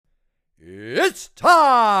It's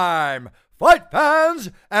time, fight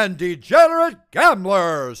fans and degenerate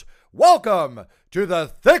gamblers. Welcome to the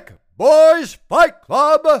Thick Boys Fight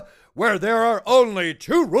Club, where there are only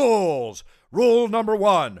two rules. Rule number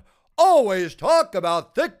one, always talk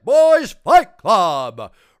about Thick Boys Fight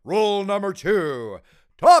Club. Rule number two,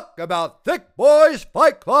 talk about Thick Boys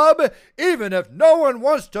Fight Club even if no one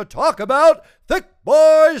wants to talk about Thick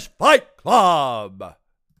Boys Fight Club.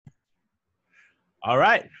 All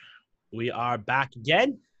right. We are back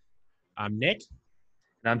again. I'm Nick.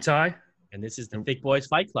 And I'm Ty. And this is the Thick Boys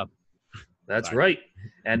Fight Club. That's right.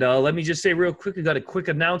 And let me just say real quick, we got a quick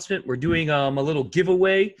announcement. We're doing a little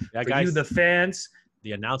giveaway for guys, you, the fans.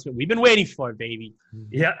 The announcement we've been waiting for, baby.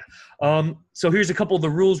 Yeah. So here's a couple of the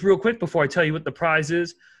rules real quick before I tell you what the prize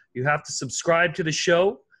is. You have to subscribe to the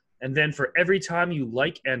show. And then for every time you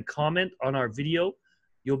like and comment on our video,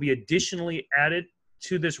 you'll be additionally added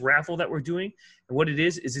to this raffle that we're doing. And what it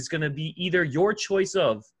is it's going to be either your choice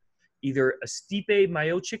of either a Stipe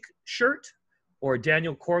Miocic shirt or a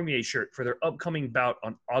Daniel Cormier shirt for their upcoming bout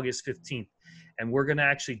on August 15th. And we're going to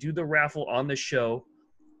actually do the raffle on the show.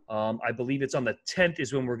 I believe it's on the 10th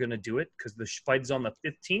is when we're going to do it because the fight is on the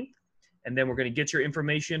 15th. And then we're going to get your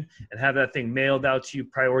information and have that thing mailed out to you,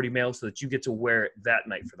 priority mail, so that you get to wear it that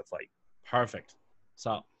night for the fight. Perfect.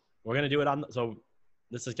 So we're going to do it on – so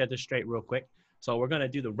let's just get this straight real quick. So we're going to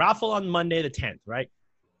do the raffle on Monday the 10th, right?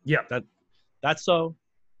 Yeah. That's so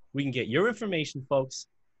we can get your information, folks.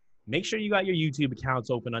 Make sure you got your YouTube accounts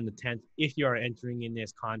open on the 10th if you are entering in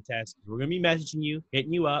this contest. We're going to be messaging you,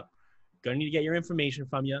 hitting you up. Going to need to get your information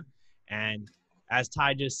from you. And as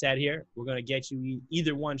Ty just said here, we're going to get you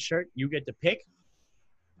either one shirt. You get to pick.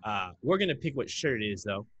 We're going to pick what shirt it is,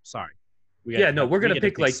 though. Sorry. We're going to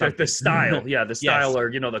pick like the style. Yeah, the style or,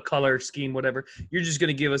 the color scheme, whatever. You're just going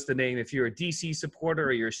to give us the name if you're a DC supporter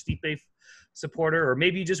or you're a Stipe supporter, or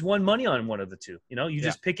maybe you just won money on one of the two. You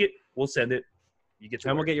just pick it. We'll send it. You get to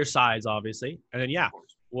and we'll get your size, obviously. And then,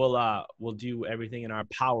 we'll do everything in our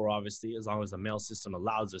power, obviously, as long as the mail system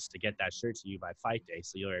allows us to get that shirt to you by fight day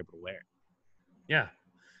so you're able to wear it. Yeah.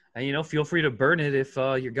 And, feel free to burn it if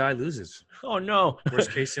your guy loses. Oh, no.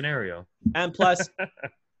 Worst case scenario. And plus –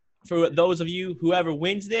 for those of you, whoever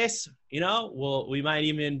wins this, we might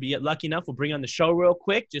even be lucky enough. We'll bring on the show real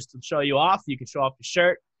quick just to show you off. You can show off your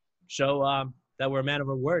shirt, show that we're a man of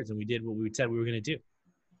our words, and we did what we said we were going to do.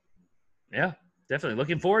 Yeah, definitely.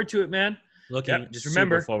 Looking forward to it, man. Just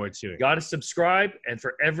remember, forward to it. Got to subscribe, and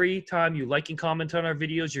for every time you like and comment on our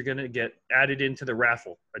videos, you're going to get added into the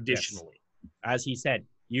raffle additionally. Yes. As he said,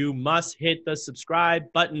 you must hit the subscribe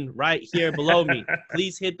button right here below me.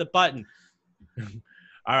 Please hit the button.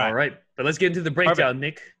 All right. But let's get into the breakdown,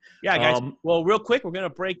 Nick. Yeah, guys. Well, real quick, we're going to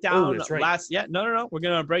break down that's right. We're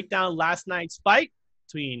going to break down last night's fight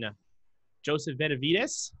between Joseph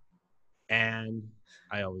Benavidez and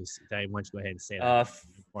why don't you go ahead and say that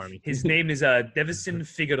for me? His name is Deiveson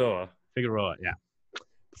Figueroa. Figueroa, yeah.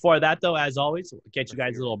 Before that, though, as always, we'll get you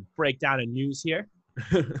guys a little breakdown of news here.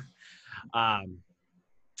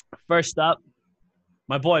 First up,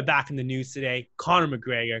 my boy back in the news today, Conor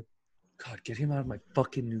McGregor. God, get him out of my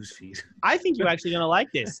fucking newsfeed. I think you're actually going to like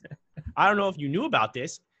this. I don't know if you knew about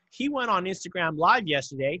this. He went on Instagram Live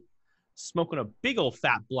yesterday smoking a big old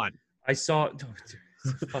fat blunt. I saw it.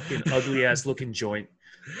 It's a fucking ugly-ass looking joint.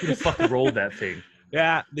 Who the fuck rolled that thing?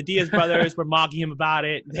 Yeah, the Diaz brothers were mocking him about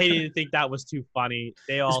it. They didn't think that was too funny.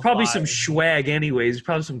 There's probably some swag anyways. There's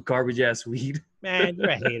probably some garbage-ass weed. Man, you're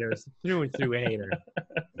a hater. Through and through a hater.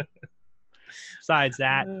 Besides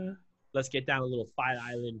that, let's get down to a little Fight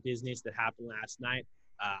Island business that happened last night.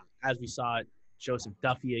 As we saw it, Joseph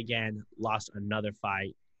Duffy again lost another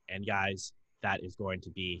fight. And, guys, that is going to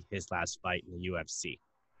be his last fight in the UFC.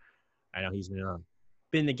 I know he's been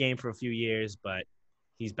in the game for a few years, but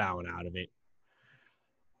he's bowing out of it.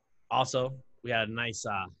 Also, we had a nice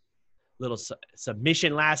little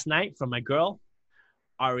submission last night from my girl,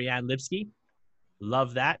 Ariane Lipski.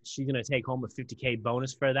 Love that. She's going to take home a $50K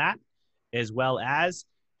bonus for that, as well as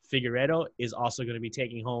Figueiredo is also going to be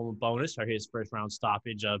taking home a bonus for his first-round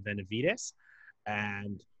stoppage of Benavidez.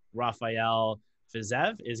 And Rafael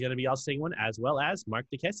Fiziev is going to be also taking one, as well as Mark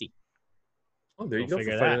Diakese. Oh, there you go,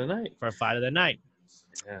 for Fight of the Night. For Fight of the Night.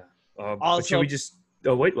 Yeah. Also, should we just –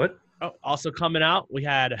 oh, wait, what? Also coming out, we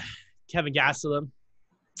had Kevin Gastelum.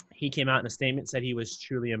 He came out in a statement, said he was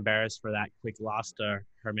truly embarrassed for that quick loss to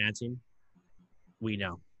Hermansson. We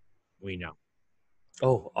know.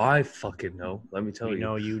 Oh, I fucking know. Let me tell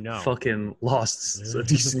you. You know. Fucking lost a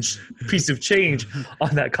decent piece of change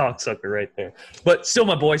on that cocksucker right there. But still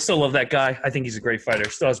my boy. Still love that guy. I think he's a great fighter.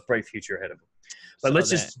 Still has a bright future ahead of him. But So let's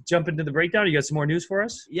that- just jump into the breakdown. You got some more news for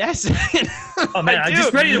us? Yes. Oh man, I'm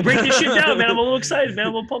just ready to break this shit down, man. I'm a little excited, man.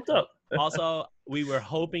 I'm a little pumped up. Also, we were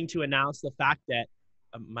hoping to announce the fact that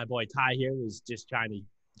my boy Ty here was just trying to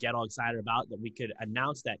get all excited about that we could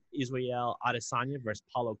announce that Israel Adesanya versus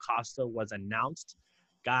Paulo Costa was announced.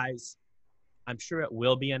 Guys, I'm sure it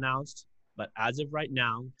will be announced, but as of right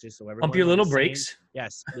now, just so everyone Pump your on little the same- brakes.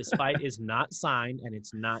 yes, this fight is not signed and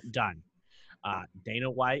it's not done. Dana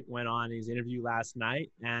White went on his interview last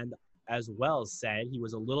night and as well said he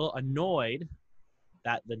was a little annoyed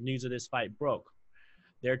that the news of this fight broke.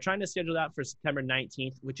 They're trying to schedule that for September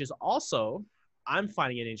 19th, which is also, I'm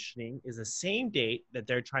finding it interesting, is the same date that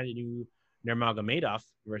they're trying to do Nurmagomedov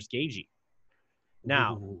versus Gaethje.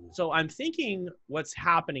 Now, Ooh. so I'm thinking what's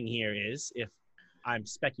happening here is, if I'm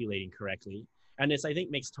speculating correctly, and this I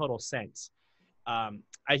think makes total sense.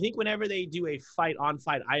 I think whenever they do a fight on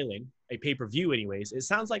Fight Island, a pay-per-view anyways, it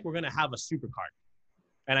sounds like we're going to have a supercard.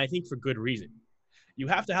 And I think for good reason. You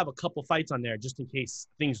have to have a couple fights on there just in case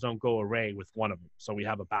things don't go away with one of them. So we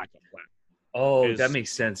have a backup plan. Oh, is- that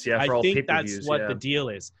makes sense. Yeah, for I all think pay-per-views. that's what yeah. the deal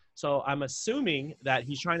is. So I'm assuming that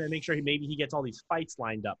he's trying to make sure maybe he gets all these fights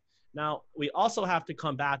lined up. Now, we also have to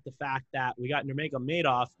combat the fact that we got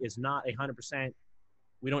Nurmagomedov is not 100%.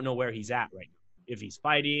 We don't know where he's at right now. If he's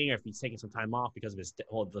fighting or if he's taking some time off because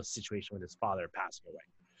of the situation with his father passing away.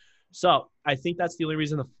 So I think that's the only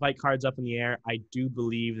reason the fight card's up in the air. I do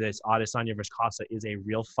believe this Adesanya versus Costa is a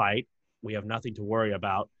real fight. We have nothing to worry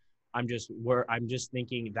about. I'm just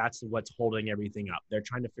thinking that's what's holding everything up. They're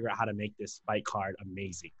trying to figure out how to make this fight card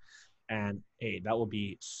amazing. And hey, that will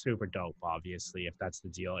be super dope, obviously, if that's the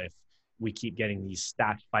deal. If we keep getting these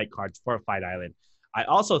stacked fight cards for Fight Island. I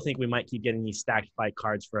also think we might keep getting these stacked fight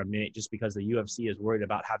cards for a minute just because the UFC is worried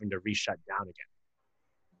about having to reshut down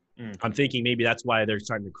again. I'm thinking maybe that's why they're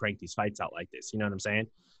starting to crank these fights out like this. You know what I'm saying?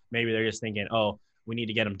 Maybe they're just thinking, oh, we need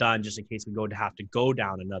to get them done just in case we have to go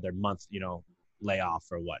down another month, layoff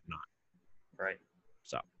or whatnot. Right.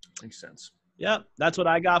 So Makes sense. yeah, that's what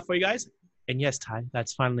I got for you guys. And yes, Ty,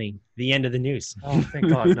 that's finally the end of the news. Oh, thank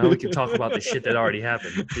God. Now we can talk about the shit that already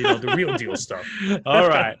happened. The real deal stuff. All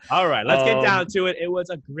right. Let's get Um, down to it. It was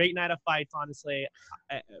a great night of fights, honestly,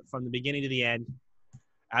 from the beginning to the end.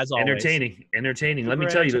 As always. Entertaining. Let me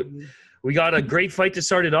tell you, we got a great fight to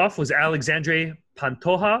start it off. Was Alexandre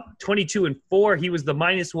Pantoja, 22-4. He was the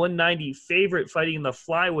minus 190 favorite fighting in the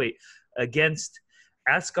flyweight against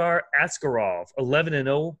Askar Askarov,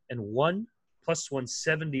 11-0 and 1 plus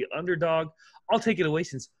 170 underdog. I'll take it away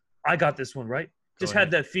since I got this one right. Just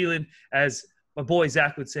had that feeling, as my boy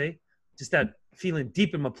Zach would say, just that feeling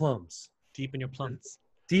deep in my plums. Deep in your plums.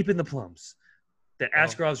 Deep in the plums. That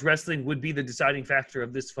Askarov's wrestling would be the deciding factor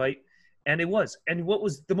of this fight. And it was. And what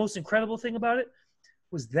was the most incredible thing about it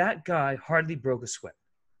was that guy hardly broke a sweat.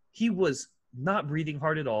 He was not breathing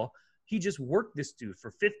hard at all. He just worked this dude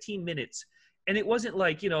for 15 minutes. And it wasn't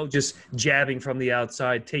like, just jabbing from the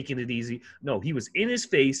outside, taking it easy. No, he was in his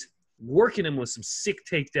face, working him with some sick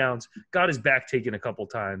takedowns, got his back taken a couple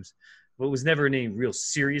times, but was never in any real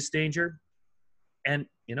serious danger. And,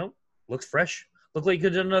 looks fresh. Looked like he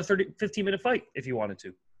could have done another 15-minute fight if you wanted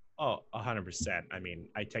to. Oh, 100%. I mean,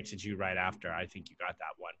 I texted you right after. I think you got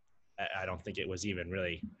that one. I don't think it was even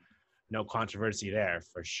really no controversy there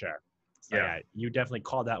for sure. So, yeah, you definitely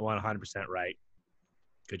called that one 100% right.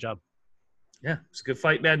 Good job. Yeah, it's a good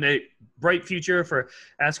fight, man. A bright future for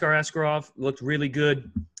Askar Askarov. Looked really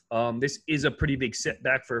good. This is a pretty big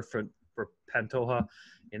setback for Pantoja.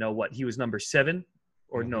 He was number 7,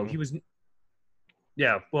 or no, he was.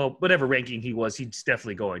 Yeah, well, whatever ranking he was, he's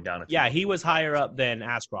definitely going down. Yeah, he was higher up than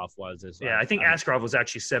Askarov was. Yeah, I think Askarov was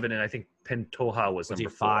actually 7, and I think Pantoja was number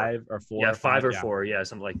 4. 5 or 4? Yeah, 5 or 4. Yeah,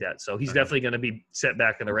 something like that. So he's definitely going to be set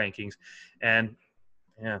back in the rankings, and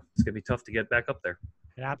yeah, it's going to be tough to get back up there.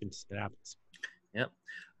 It happens. Yep.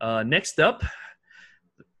 Next up,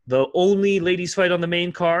 the only ladies fight on the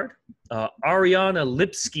main card, Ariana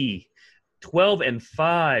Lipski,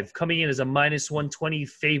 12-5, coming in as a minus 120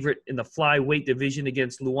 favorite in the flyweight division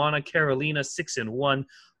against Luana Carolina, 6-1, a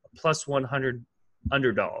plus 100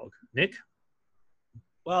 underdog. Nick?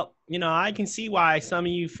 Well, I can see why some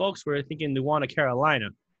of you folks were thinking Luana Carolina.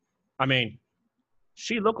 I mean,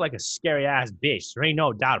 she looked like a scary-ass bitch. There ain't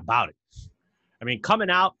no doubt about it. I mean, coming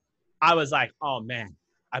out, I was like, oh, man,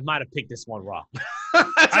 I might have picked this one wrong.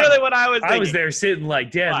 That's really what I was thinking. I was there sitting like,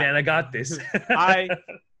 damn, man, I got this. I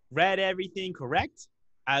read everything correct,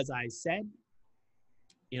 as I said.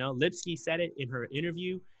 Lipski said it in her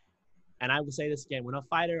interview, and I will say this again. When a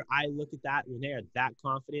fighter, I look at that, when they are that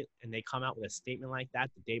confident and they come out with a statement like that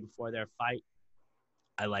the day before their fight,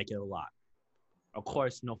 I like it a lot. Of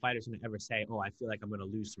course, no fighter's going to ever say, oh, I feel like I'm going to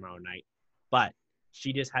lose tomorrow night. But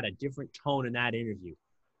she just had a different tone in that interview.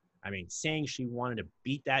 I mean, saying she wanted to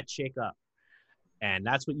beat that chick up. And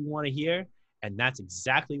that's what you want to hear. And that's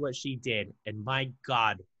exactly what she did. And my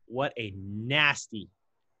God, what a nasty,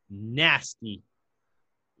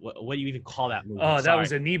 what do you even call that move? Oh, that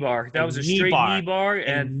was a knee bar. That was a straight knee bar.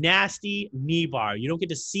 And a nasty knee bar. You don't get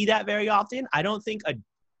to see that very often. I don't think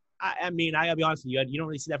I mean, I gotta be honest with you. You don't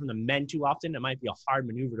really see that from the men too often. It might be a hard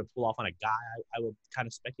maneuver to pull off on a guy. I would kind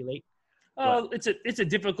of speculate. Oh, it's a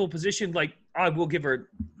difficult position. Like, I will give her,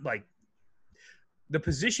 like, the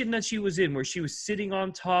position that she was in, where she was sitting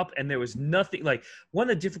on top and there was nothing. Like, one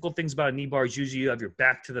of the difficult things about a knee bar is usually you have your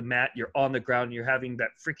back to the mat, you're on the ground, and you're having that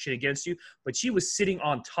friction against you. But she was sitting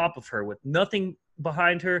on top of her with nothing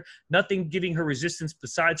behind her, nothing giving her resistance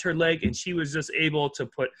besides her leg, and she was just able to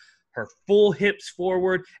put her full hips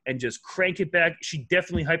forward and just crank it back. She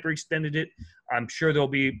definitely hyperextended it. I'm sure there'll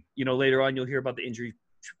be, later on you'll hear about the injury.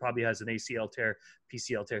 She probably has an ACL tear,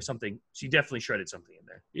 PCL tear, something. She definitely shredded something in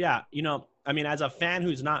there. Yeah, I mean, as a fan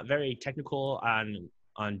who's not very technical on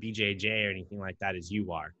BJJ or anything like that as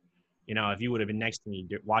you are, if you would have been next to me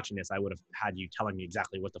watching this, I would have had you telling me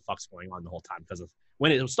exactly what the fuck's going on the whole time. Because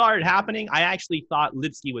when it started happening, I actually thought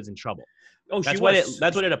Lipski was in trouble. Oh, that's what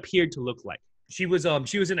it appeared to look like. She was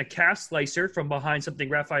in a calf slicer from behind, something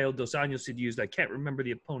Rafael Dos Anjos had used. I can't remember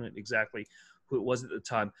the opponent exactly who it was at the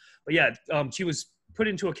time. But yeah, she was put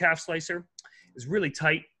into a calf slicer. It was really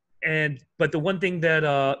tight. But the one thing that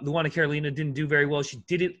Luana Carolina didn't do very well, she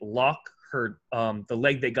didn't lock her the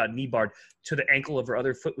leg that got knee barred to the ankle of her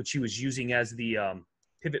other foot, which she was using as the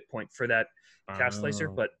pivot point for that calf slicer.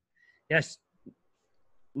 But yes,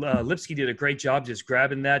 Lipski did a great job just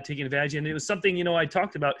grabbing that, taking advantage. And it was something, I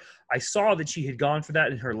talked about. I saw that she had gone for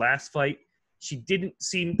that in her last fight. She didn't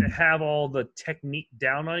seem to have all the technique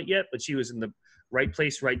down on it yet, but she was in the right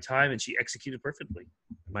place, right time, and she executed perfectly.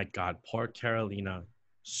 My God, poor Carolina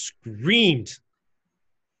screamed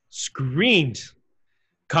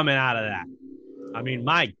coming out of that. I mean,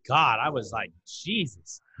 my God, I was like,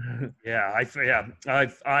 Jesus. Yeah, I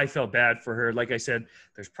felt bad for her. Like I said,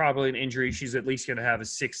 there's probably an injury. She's at least going to have a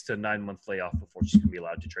 6 to 9 month layoff before she's going to be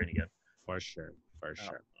allowed to train again. For sure.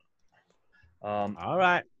 All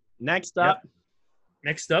right. Next up. Yep.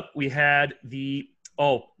 Next up, we had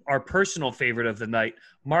our personal favorite of the night,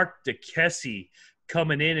 Mark Diakiese,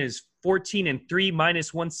 coming in as 14-3,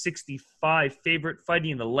 minus 165 favorite,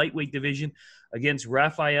 fighting in the lightweight division against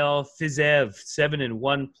Rafael Fiziev,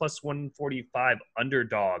 7-1, plus 145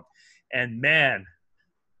 underdog. And man,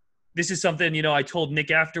 this is something, I told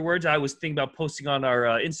Nick afterwards. I was thinking about posting on our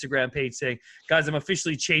Instagram page saying, guys, I'm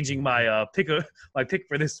officially changing my pick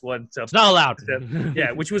for this one. So, it's not allowed.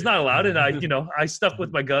 Yeah, which was not allowed. And I stuck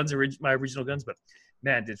with my guns, my original guns. But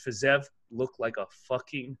man, did Fiziev look like a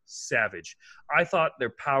fucking savage. I thought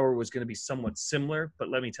their power was going to be somewhat similar, but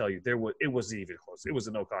let me tell you, it wasn't even close. It was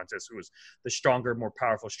a no contest. It was the stronger, more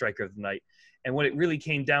powerful striker of the night. And what it really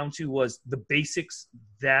came down to was the basics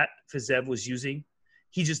that Fiziev was using.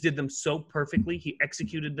 He just did them so perfectly. He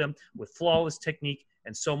executed them with flawless technique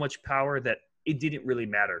and so much power that it didn't really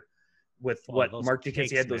matter with what Mark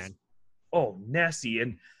Diakiese had. Those, nasty.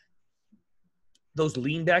 And those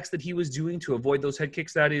lean backs that he was doing to avoid those head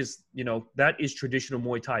kicks, that is traditional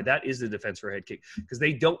Muay Thai. That is the defense for a head kick, because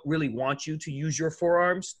they don't really want you to use your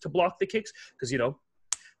forearms to block the kicks, because,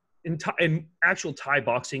 in actual Thai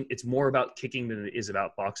boxing, it's more about kicking than it is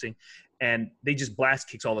about boxing, and they just blast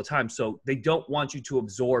kicks all the time. So they don't want you to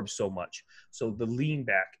absorb so much. So the lean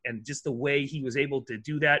back and just the way he was able to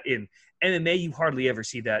do that in MMA, you hardly ever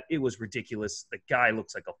see that. It was ridiculous. The guy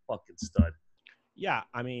looks like a fucking stud. Yeah,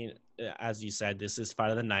 I mean, as you said, this is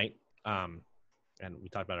fight of the night, and we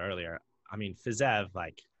talked about it earlier. I mean, Fiziev,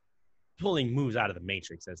 like, pulling moves out of the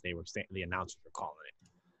matrix, as the announcers were calling it.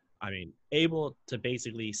 I mean, able to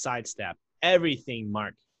basically sidestep everything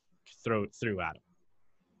Mark threw at him.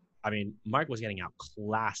 I mean, Mark was getting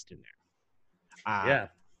outclassed in there. Yeah.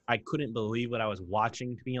 I couldn't believe what I was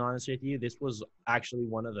watching, to be honest with you. This was actually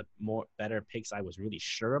one of the better picks I was really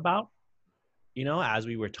sure about. As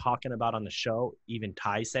we were talking about on the show, even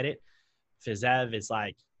Ty said it. Fiziev is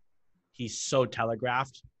like, he's so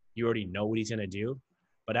telegraphed. You already know what he's going to do.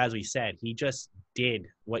 But as we said, he just did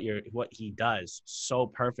what he does so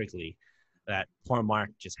perfectly that poor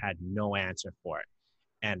Mark just had no answer for it.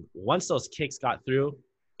 And once those kicks got through,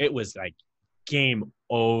 it was like game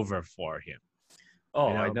over for him. Oh,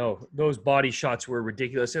 I know. Those body shots were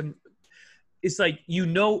ridiculous. And it's like,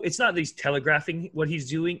 it's not that he's telegraphing what he's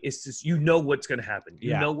doing. It's just, what's going to happen.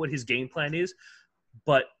 You know what his game plan is,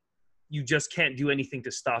 but you just can't do anything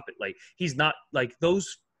to stop it. Like, he's not like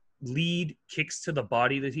those lead kicks to the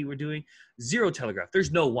body that he were doing, zero telegraph.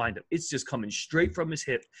 There's no windup. It's just coming straight from his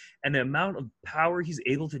hip. And the amount of power he's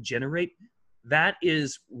able to generate, that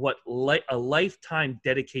is what a lifetime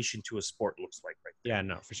dedication to a sport looks like right there. Yeah,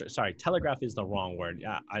 no, for sure. Sorry, telegraph is the wrong word.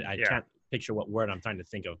 Yeah, I can't picture what word I'm trying to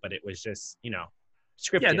think of, but it was just,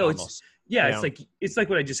 scripted Yeah, no, almost. It's like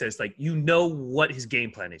what I just said. It's like, what his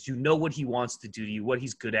game plan is. What he wants to do to you, what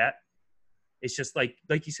he's good at. It's just like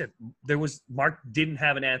you said, Mark didn't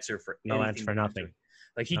have an answer for answer for nothing.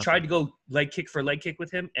 Like he tried to go leg kick for leg kick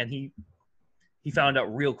with him, and he found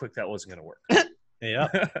out real quick that wasn't going to work.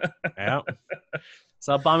 Yeah.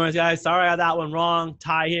 So bummers, guys. Sorry I got that one wrong.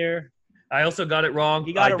 Ty here. I also got it wrong.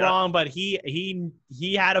 He got it wrong, but he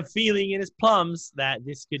had a feeling in his plums that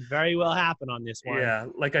this could very well happen on this one. Yeah,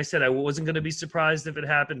 like I said, I wasn't going to be surprised if it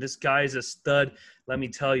happened. This guy is a stud. Let me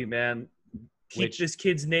tell you, man. Keep this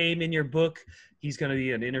kid's name in your book. He's going to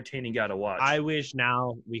be an entertaining guy to watch. I wish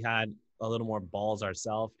now we had a little more balls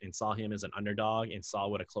ourselves and saw him as an underdog and saw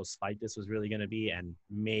what a close fight this was really going to be, and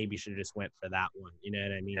maybe should have just went for that one. You know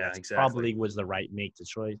what I mean? Yeah, That's exactly. Probably was the right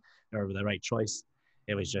choice or the right choice.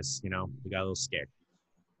 It was just, we got a little scared.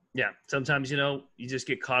 Yeah, sometimes, you just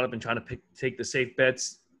get caught up in trying to take the safe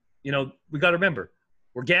bets. We got to remember,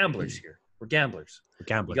 we're gamblers here. We're gamblers. We're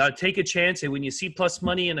gamblers. You got to take a chance, and when you see plus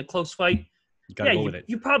money in a close fight, you got to go with it.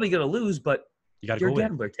 You're probably going to lose, but you're a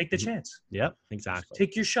gambler. Take the chance. Yep, exactly.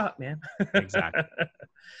 Take your shot, man. Exactly.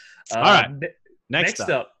 All right. Next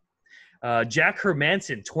up, Jack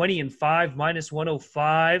Hermanson, 20-5, minus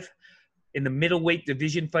 105. In the middleweight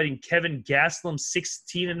division, fighting Kevin Gastelum,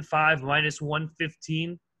 16-5, minus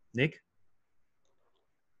 115. Nick?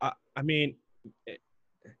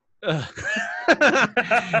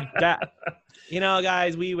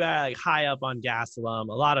 Guys, we were high up on Gastelum.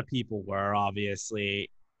 A lot of people were, obviously.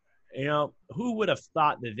 Who would have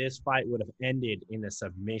thought that this fight would have ended in a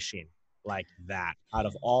submission like that? Out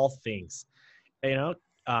of all things,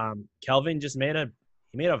 Kelvin just made a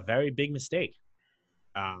very big mistake.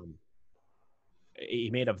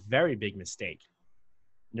 He made a very big mistake.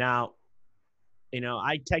 Now,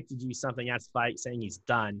 I texted you something after the fight saying he's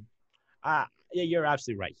done. Yeah, you're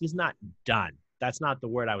absolutely right. He's not done. That's not the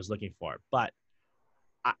word I was looking for. But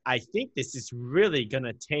I think this is really going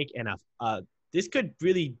to take this could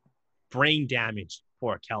really brain damage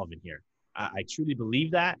for Kelvin here. I truly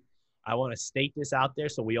believe that. I want to state this out there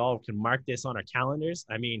so we all can mark this on our calendars.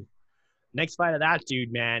 Next fight of that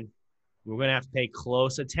dude, man, we're going to have to pay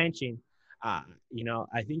close attention. I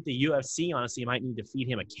think the UFC honestly might need to feed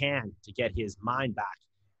him a can to get his mind back,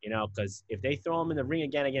 because if they throw him in the ring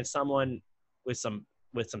again against someone with some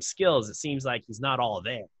skills, it seems like he's not all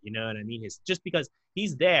there. You know what I mean? It's just because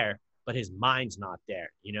he's there, but his mind's not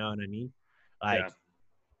there. You know what I mean?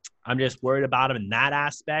 I'm just worried about him in that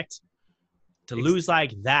aspect. To lose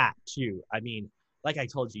like that too. Like I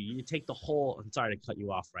told you, you take the whole. I'm sorry to cut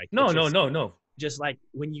you off, right? No. Just like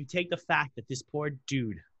when you take the fact that this poor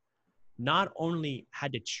dude not only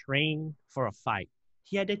had to train for a fight,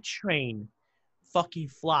 he had to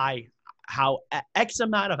fly X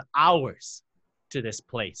amount of hours to this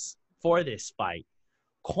place for this fight,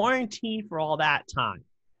 quarantine for all that time.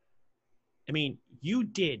 You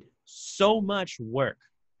did so much work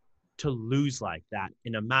to lose like that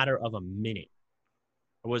in a matter of a minute.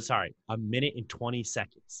 A minute and 20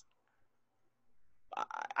 seconds.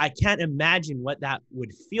 I can't imagine what that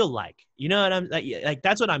would feel like. You know what I'm like?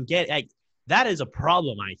 That's what I'm getting. That is a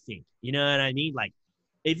problem, I think. You know what I mean?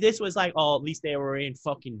 If this was at least they were in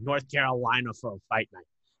fucking North Carolina for a fight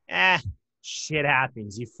night. Shit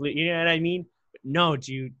happens. You flew. You know what I mean? But no,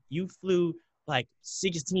 dude, you flew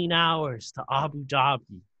 16 hours to Abu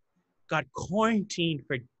Dhabi, got quarantined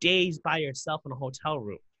for days by yourself in a hotel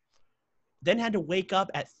room, then had to wake up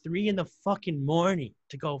at 3 in the fucking morning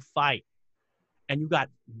to go fight. And you got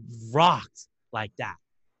rocked like that.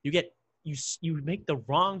 You make the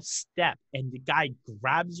wrong step and the guy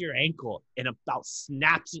grabs your ankle and about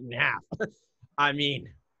snaps it in half.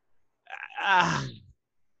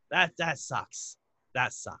 That sucks.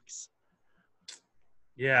 That sucks.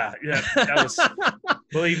 Yeah, that was.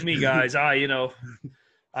 Believe me, guys.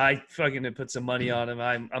 I fucking put some money on him.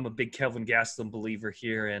 I'm a big Kelvin Gastelum believer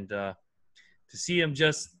here, and to see him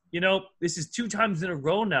just, this is 2 times in a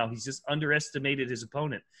row now. He's just underestimated his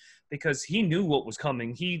opponent because he knew what was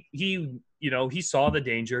coming. He saw the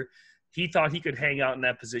danger. He thought he could hang out in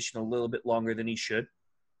that position a little bit longer than he should.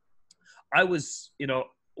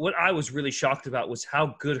 What I was really shocked about was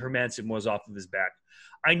how good Hermanson was off of his back.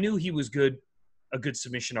 I knew he was a good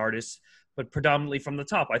submission artist, but predominantly from the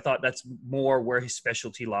top. I thought that's more where his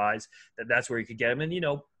specialty lies, that's where he could get him. And,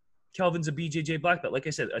 Kelvin's a BJJ black belt. Like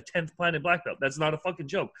I said, a 10th planet black belt. That's not a fucking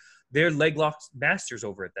joke. They're leg lock masters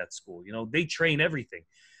over at that school. You know, they train everything.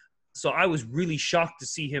 So I was really shocked to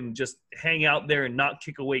see him just hang out there and not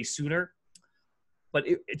kick away sooner. But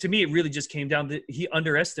to me, it really just came down to he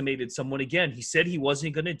underestimated someone again. He said he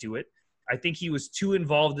wasn't going to do it. I think he was too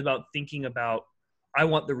involved about thinking about, I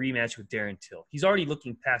want the rematch with Darren Till. He's already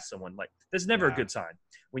looking past someone. Like, that's never a good sign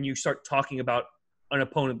when you start talking about an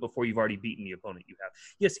opponent before you've already beaten the opponent you have.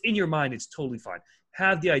 Yes, in your mind, it's totally fine.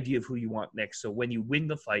 Have the idea of who you want next. So when you win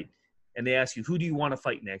the fight and they ask you, who do you want to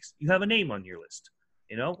fight next? You have a name on your list,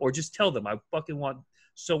 you know, or just tell them, I fucking want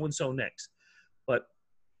so-and-so next. But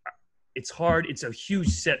it's hard. It's a huge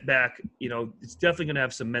setback. You know, it's definitely going to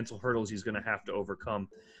have some mental hurdles he's going to have to overcome,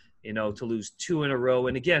 you know, to lose 2 in a row.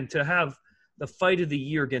 And again, to have the fight of the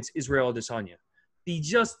year against Israel Adesanya be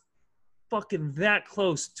just fucking that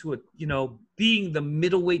close to being the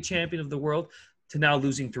middleweight champion of the world, to now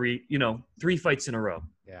losing 3 fights in a row.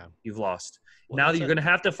 Yeah. You've lost. Well, now that you're going to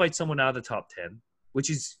have to fight someone out of the top 10, which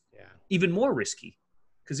is even more risky.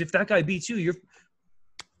 Because if that guy beats you, you're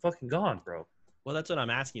fucking gone, bro. Well, that's what I'm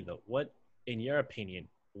asking, though. What, in your opinion,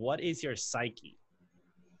 what is your psyche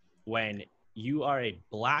when you are a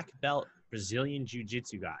black belt Brazilian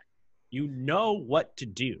jiu-jitsu guy? You know what to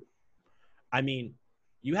do. I mean,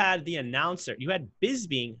 you had the announcer, you had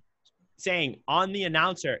Bisping saying on the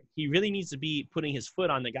announcer, he really needs to be putting his foot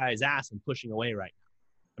on the guy's ass and pushing away right now.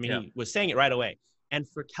 I mean, he was saying it right away. And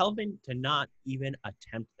for Kelvin to not even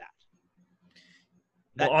attempt that.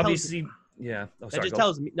 Well, obviously, that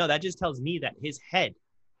just tells me that his head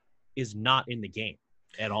is not in the game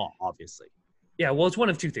at all, obviously. Yeah, well, it's one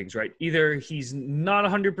of 2 things, right? Either he's not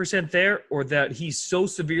 100% there, or that he's so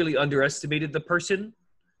severely underestimated the person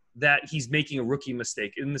that he's making a rookie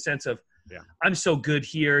mistake in the sense of, I'm so good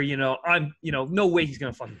here, no way he's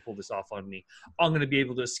going to fucking pull this off on me. I'm going to be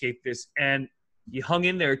able to escape this. And you hung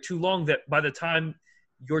in there too long that by the time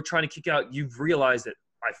you're trying to kick out, you've realized that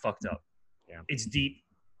I fucked up. Yeah. It's deep.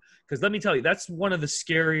 Because let me tell you, that's one of the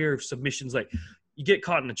scarier submissions. Like, you get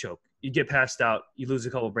caught in a choke, you get passed out, you lose a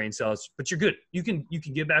couple of brain cells, but you're good. You can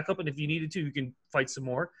get back up, and if you needed to, you can fight some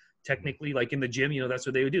more. Technically, like in the gym, that's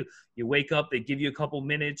what they would do. You wake up, they give you a couple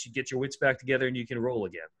minutes, you get your wits back together, and you can roll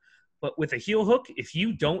again. But with a heel hook, if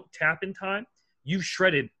you don't tap in time, you've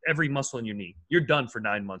shredded every muscle in your knee. You're done for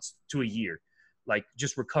 9 months to a year. Like,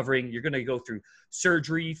 just recovering. You're going to go through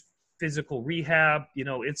surgery, physical rehab.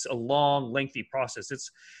 It's a long, lengthy process.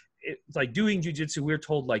 It's like doing jiu-jitsu. We're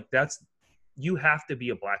told, like, you have to be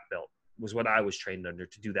a black belt, was what I was trained under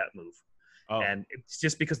to do that move. Oh. And it's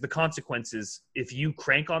just because the consequences, if you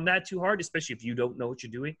crank on that too hard, especially if you don't know what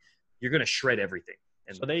you're doing, you're going to shred everything.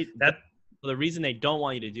 And so the reason they don't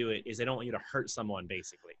want you to do it is they don't want you to hurt someone,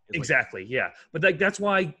 basically. Exactly, yeah. But like, that's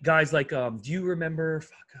why guys like, do you remember,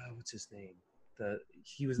 what's his name?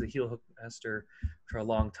 He was the heel hook master for a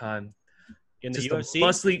long time. In the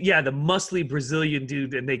UFC? The muscly Brazilian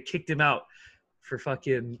dude, and they kicked him out for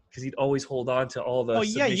fucking, because he'd always hold on to all the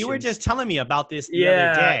submissions. You were just telling me about this the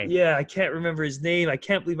other day. Yeah, I can't remember his name. I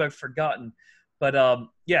can't believe I've forgotten. But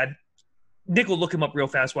Nick will look him up real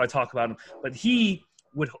fast while I talk about him. But he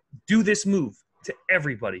would do this move to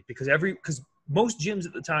everybody because most gyms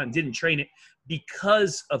at the time didn't train it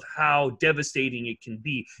because of how devastating it can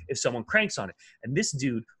be if someone cranks on it. And this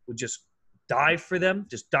dude would just dive for them,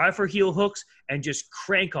 just dive for heel hooks, and just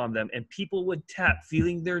crank on them. And people would tap,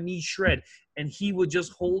 feeling their knee shred. And he would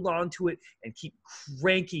just hold on to it and keep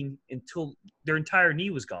cranking until their entire knee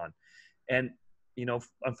was gone. And,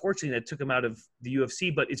 unfortunately, that took him out of the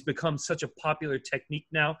UFC, but it's become such a popular technique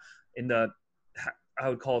now in I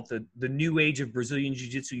would call it the new age of Brazilian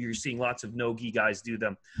Jiu-Jitsu. You're seeing lots of no-gi guys do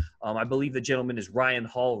them. I believe the gentleman is Ryan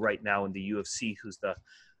Hall right now in the UFC, who's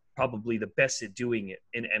probably the best at doing it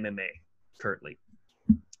in MMA currently.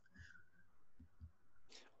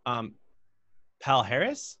 Paul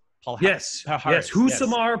Harris? Yes. Paul Harris. Yes.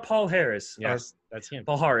 Husamar Paul Harris. Yes, that's him.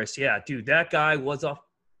 Paul Harris. Yeah, dude, that guy was a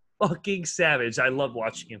fucking savage. I love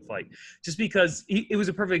watching him fight just because it was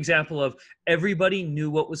a perfect example of everybody knew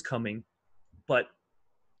what was coming, but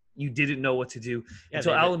you didn't know what to do. Yeah,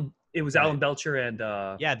 so Alan Belcher and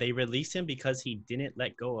they released him because he didn't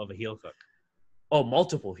let go of a heel hook. Oh,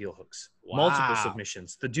 multiple heel hooks, multiple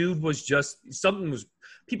submissions. The dude was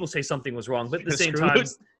people say something was wrong, but at the same time,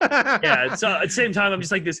 so at the same time, I'm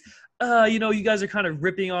just like this, you guys are kind of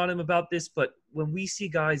ripping on him about this, but when we see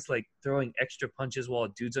guys like throwing extra punches while a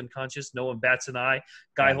dude's unconscious, no one bats an eye.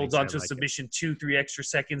 Guy holds on to a submission 2-3 extra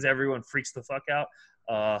seconds, everyone freaks the fuck out.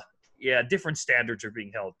 Different standards are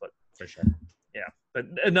being held, but for sure. Yeah, but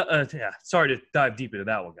sorry to dive deep into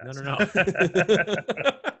that one, guys. No.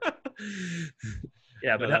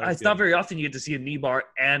 Yeah, but No, that was it's not good. very often you get to see a knee bar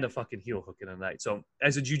and a fucking heel hook in a night. So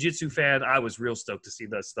as a jiu-jitsu fan, I was real stoked to see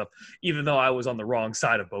that stuff, even though I was on the wrong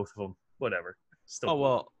side of both of them. Whatever. Still Oh, cool.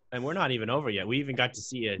 well, and we're not even over yet. We even got to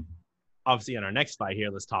see it, obviously, in our next fight here.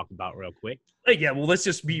 Let's talk about real quick. Yeah, well, let's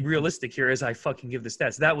just be realistic here as I fucking give the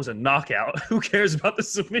stats. That was a knockout. Who cares about the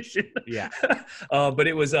submission? Yeah. But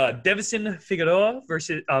it was Devison Figueroa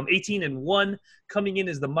versus 18-1, coming in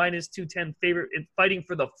as the -210 favorite and fighting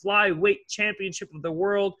for the flyweight championship of the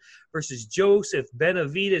world versus Joseph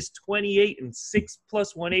Benavidez, 28-6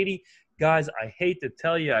 plus 180. Guys, I hate to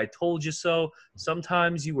tell you, I told you so.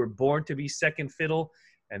 Sometimes you were born to be second fiddle,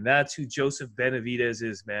 and that's who Joseph Benavidez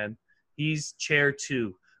is, man. He's chair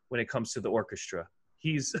two when it comes to the orchestra.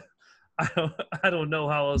 He's I don't know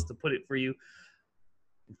how else to put it for you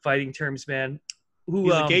in fighting terms, man.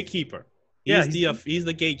 He's the gatekeeper. Yeah, He's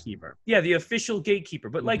the gatekeeper. Yeah, the official gatekeeper.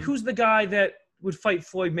 But like, who's the guy that would fight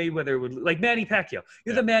Floyd Mayweather? Like Manny Pacquiao.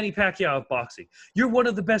 You're the Manny Pacquiao of boxing. You're one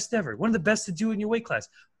of the best ever. One of the best to do in your weight class.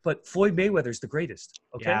 But Floyd Mayweather's the greatest.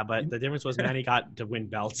 Okay. Yeah, but the difference was Manny got to win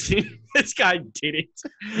belts. This guy didn't.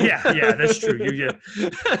 Yeah, that's true.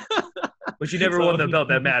 But you never won the belt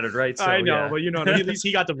that mattered, right? So, I know, yeah. but at least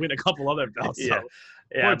he got to win a couple other belts. Yeah. So.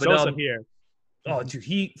 Yeah, Poor but Joseph here. oh, dude,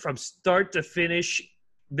 he from start to finish,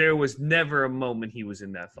 there was never a moment he was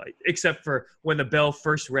in that fight, except for when the bell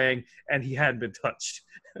first rang and he hadn't been touched.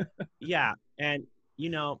 Yeah, and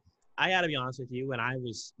I got to be honest with you.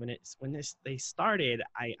 When they started,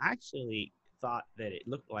 I actually thought that it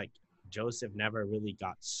looked like Joseph never really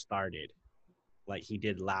got started, like he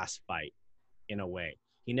did last fight, in a way.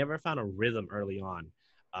 He never found a rhythm early on,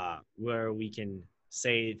 where we can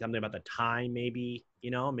say something about the time. Maybe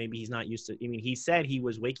he's not used to. I mean, he said he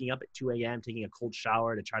was waking up at 2 a.m. taking a cold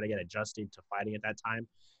shower to try to get adjusted to fighting at that time.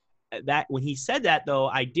 That when he said that though,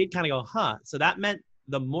 I did kind of go, huh. So that meant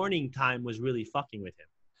the morning time was really fucking with him.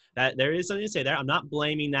 That there is something to say there. I'm not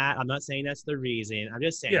blaming that. I'm not saying that's the reason. I'm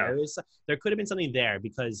just saying there could have been something there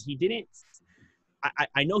because he didn't.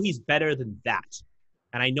 I know he's better than that,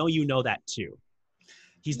 and I know you know that too.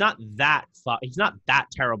 He's not that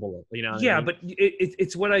terrible, Yeah, I mean? But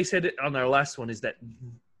it's what I said on our last one is that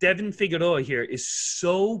Devin Figueroa here is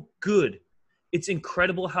so good. It's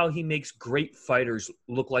incredible how he makes great fighters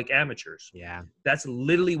look like amateurs. Yeah. That's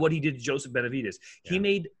literally what he did to Joseph Benavidez. Yeah. He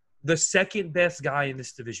made the second best guy in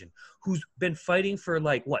this division, who's been fighting for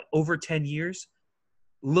over 10 years,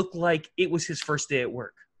 look like it was his first day at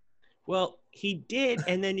work. Well, he did,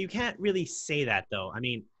 and then you can't really say that though. I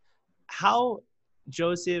mean, how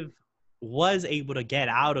Joseph was able to get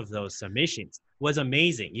out of those submissions was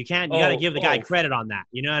amazing. You got to give the guy credit on that.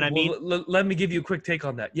 You know what I mean? Let me give you a quick take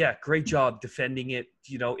on that. Yeah, great job defending it.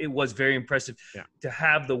 It was very impressive to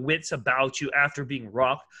have the wits about you after being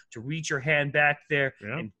rocked, to reach your hand back there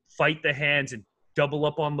and fight the hands and double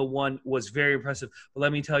up on the one was very impressive. But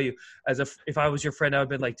let me tell you, if I was your friend, I would have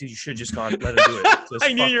been like, dude, you should have just gone, let him do it. Just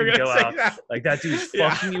I knew you were going to say that. Like, that dude's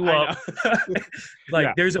fucking you up.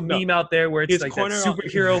 There's a meme out there where it's his like that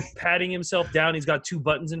superhero patting himself down. He's got two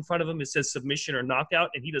buttons in front of him. It says submission or knockout,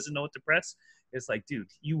 and he doesn't know what to press. It's like, dude,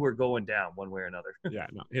 you were going down one way or another. Yeah,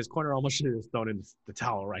 no, his corner almost should have thrown in the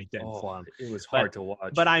towel right then for him. It was hard to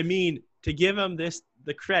watch. But I mean, to give him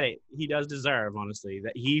the credit he does deserve, honestly,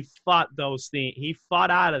 that he fought those things. He fought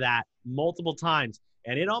out of that multiple times,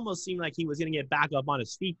 and it almost seemed like he was going to get back up on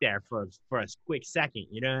his feet there for a quick second.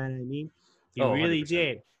 You know what I mean? He really 100%.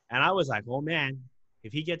 did. And I was like, oh, man,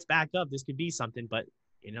 if he gets back up, this could be something. But,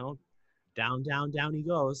 down, down, down he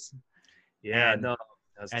goes. Yeah, and, no.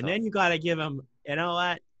 And then you got to give him, you know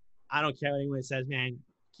what? I don't care what anyone says, man.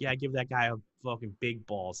 Yeah, give that guy a fucking big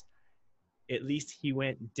balls. At least he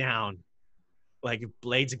went down like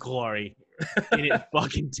Blades of Glory in it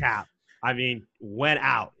fucking tap. I mean, went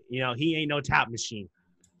out. He ain't no tap machine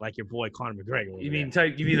like your boy Conor McGregor. You mean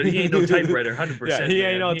he ain't no typewriter, 100%. Yeah, he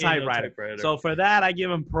ain't no typewriter. So for that, I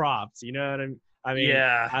give him props. You know what I mean? I mean,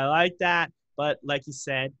 yeah. I like that. But like you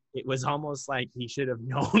said, it was almost like he should have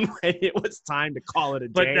known when it was time to call it a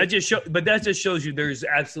day. But that just shows you there's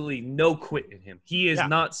absolutely no quit in him. He is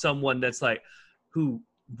not someone that's who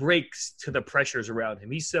breaks to the pressures around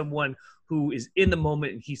him. He's someone who is in the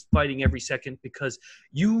moment and he's fighting every second, because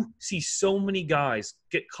you see so many guys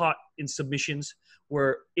get caught in submissions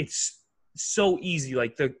where it's so easy.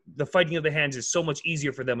 Like the fighting of the hands is so much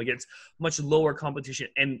easier for them against much lower competition,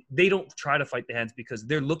 and they don't try to fight the hands because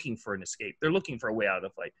they're looking for an escape. They're looking for a way out of the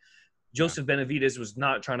fight. Joseph Benavidez was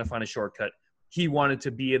not trying to find a shortcut. He wanted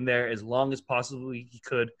to be in there as long as possibly he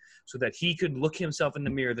could, so that he could look himself in the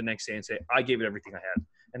mirror the next day and say, I gave it everything I had.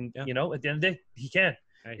 And, at the end of the day, he can.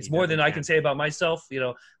 It's more than I can say about myself. You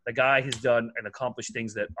know, the guy has done and accomplished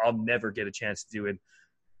things that I'll never get a chance to do. And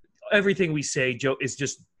everything we say, Joe, is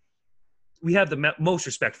just we have the most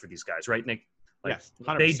respect for these guys, right, Nick? Like, Yes,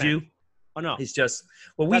 100%. they do. Oh no, It's just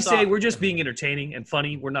what we That's say. all. We're just being entertaining and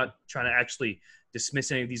funny. We're not trying to actually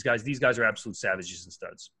dismiss any of these guys. These guys are absolute savages and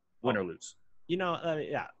studs, win or lose. you know,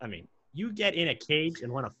 yeah. I mean, you get in a cage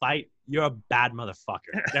and want to fight, you're a bad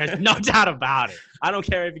motherfucker. There's no doubt about it. I don't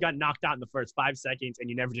care if you got knocked out in the first 5 seconds and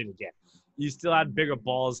you never did it again. You still had bigger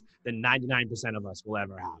balls than 99% of us will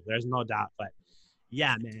ever have. There's no doubt. But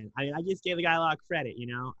yeah, man. I mean, I just gave the guy a lot of credit. You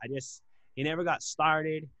know, he never got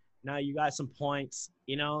started. Now you got some points.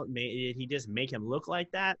 You know, did he just make him look like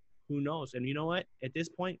that? Who knows? And you know what? At this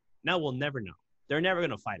point, now we'll never know. They're never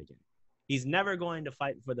going to fight again. He's never going to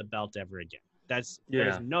fight for the belt ever again.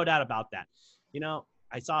 There's no doubt about that. You know,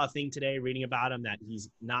 I saw a thing today reading about him that he's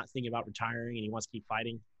not thinking about retiring and he wants to keep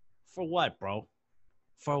fighting. For what, bro?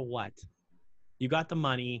 For what? You got the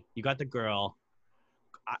money. You got the girl.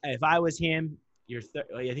 If I was him,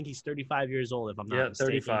 I think he's 35 years old, if I'm not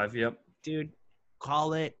mistaken. 35, yep. Dude,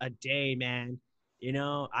 call it a day, man. You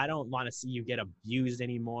know, I don't want to see you get abused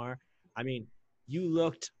anymore. I mean, you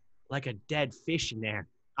looked like a dead fish in there.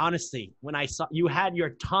 Honestly, when I saw you had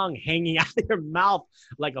your tongue hanging out of your mouth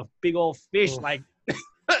like a big old fish, like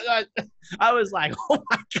I was like, oh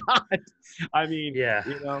my God. I mean, yeah.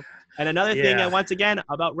 You know. And another thing, and once again,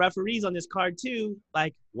 about referees on this card too,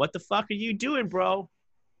 like, what the fuck are you doing, bro?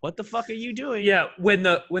 What the fuck are you doing? Yeah, when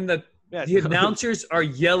the announcers are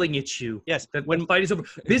yelling at you. Yes. That when the fight is over.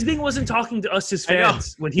 Bisping wasn't talking to us as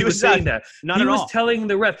fans when he was not, saying that. Not he at was all. telling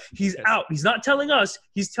the ref, he's out. He's not telling us.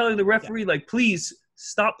 He's telling the referee, like, please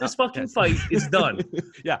stop this fucking fight. It's done.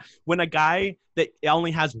 Yeah. When a guy that only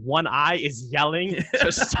has one eye is yelling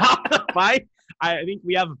to stop the fight, I think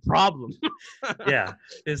we have a problem. Yeah.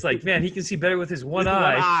 It's like, man, he can see better with his one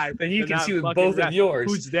eye than you can see with both of yours.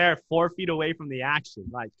 Who's there 4 feet away from the action?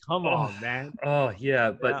 Like, come on, man. Oh, yeah.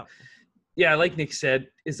 But, yeah, like Nick said,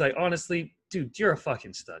 it's like, honestly, dude, you're a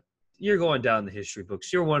fucking stud. You're going down the history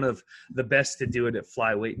books. You're one of the best to do it at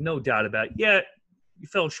flyweight. No doubt about it. Yeah, you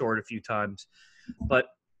fell short a few times. But,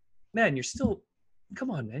 man, you're still – come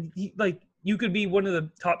on, man. You could be one of the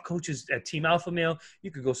top coaches at Team Alpha Male. You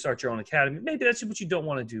could go start your own academy. Maybe that's what you don't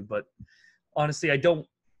want to do. But, honestly, I don't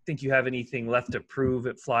think you have anything left to prove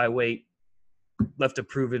at flyweight, left to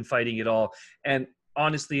prove in fighting at all. And,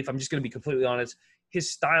 honestly, if I'm just going to be completely honest,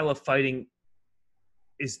 his style of fighting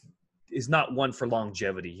is not one for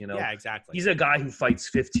longevity, you know? Yeah, exactly. He's a guy who fights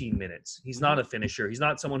 15 minutes. He's not a finisher. He's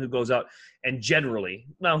not someone who goes out and generally,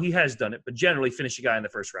 no, he has done it, but generally finish a guy in the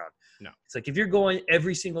first round. No. It's like if you're going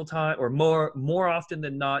every single time or more often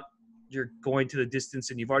than not, you're going to the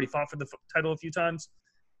distance and you've already fought for the title a few times,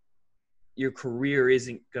 your career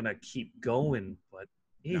isn't going to keep going. But,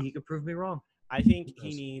 hey, he could prove me wrong. I think he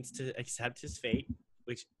needs to accept his fate,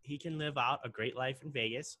 which he can live out a great life in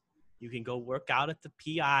Vegas. You can go work out at the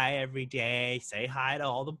PI every day, say hi to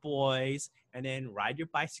all the boys, and then ride your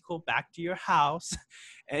bicycle back to your house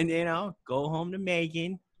and, you know, go home to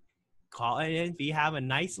Megan, call it in, have a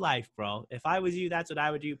nice life, bro. If I was you, that's what I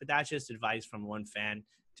would do. But that's just advice from one fan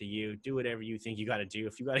to you. Do whatever you think you got to do.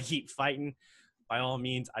 If you got to keep fighting, by all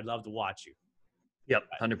means, I'd love to watch you. Yep,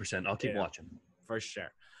 100%. I'll keep watching. For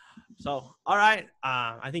sure. So, all right.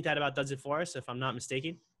 I think that about does it for us, if I'm not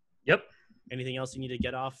mistaken. Yep. Anything else you need to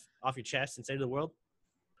get off your chest and say to the world?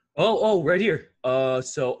 Oh, right here.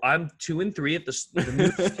 So I'm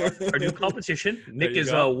 2-3 at our new competition. Nick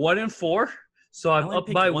is 1-4. So I'm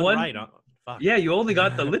up by one. Right. Yeah, you only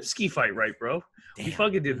got the Lipski fight right, bro. Damn. You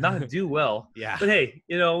fucking did not do well. Yeah. But hey,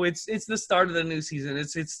 you know, it's the start of the new season.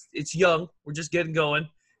 It's young. We're just getting going.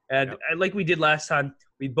 And like we did last time,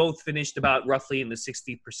 we both finished about roughly in the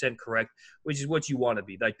 60% correct, which is what you want to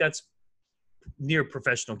be. Like that's near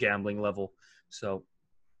professional gambling level. So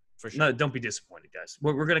for sure. No, don't be disappointed, guys.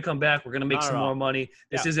 We're going to come back. We're going to make some more money.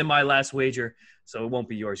 This isn't my last wager, so it won't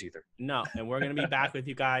be yours either. No, and we're going to be back with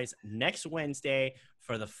you guys next Wednesday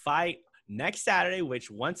for the fight next Saturday, which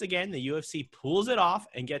once again, the UFC pulls it off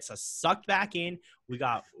and gets us sucked back in. We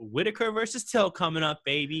got Whitaker versus Till coming up,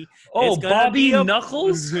 baby. Oh, Bobby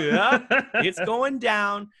Knuckles? Yeah, it's going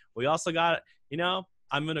down. We also got, you know,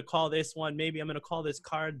 I'm going to call this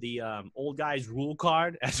card the old guys rule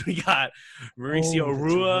card, as we got Mauricio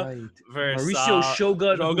Rua versus Mauricio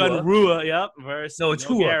Shogun Rua. Yep. Versus no, it's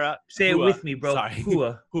Hua. Say it with me, bro. Sorry.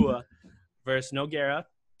 Hua versus Nogueira.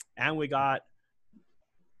 And we got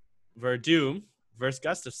Verdum versus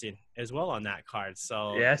Gustafsson as well on that card.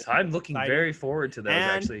 So yes, I'm looking very forward to those,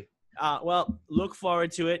 actually. Well, look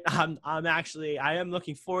forward to it. I am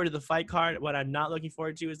looking forward to the fight card. What I'm not looking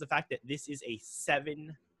forward to is the fact that this is a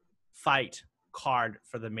 7-fight card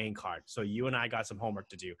for the main card. So you and I got some homework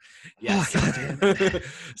to do. Yes.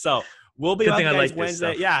 So we'll be Good back thing I guys like this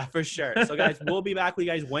Wednesday. stuff. Yeah, for sure. So guys, we'll be back with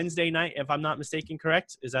you guys Wednesday night, if I'm not mistaken.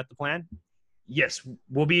 Correct? Is that the plan? Yes,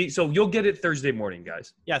 we'll be. So you'll get it Thursday morning,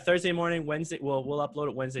 guys. Yeah, Thursday morning. Wednesday, we'll upload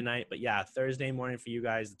it Wednesday night. But yeah, Thursday morning for you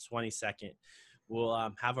guys, the 22nd. We'll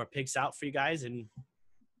have our picks out for you guys, and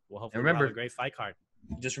we'll hopefully have a great fight card.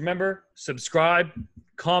 Just remember, subscribe,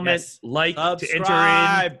 comment, like to enter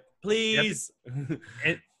Subscribe, please.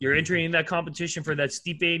 in. You're entering in that competition for that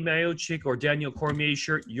Stipe Miocic or Daniel Cormier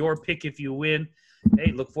shirt. Your pick if you win.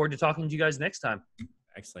 Hey, look forward to talking to you guys next time.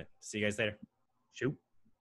 Excellent. See you guys later. Shoot.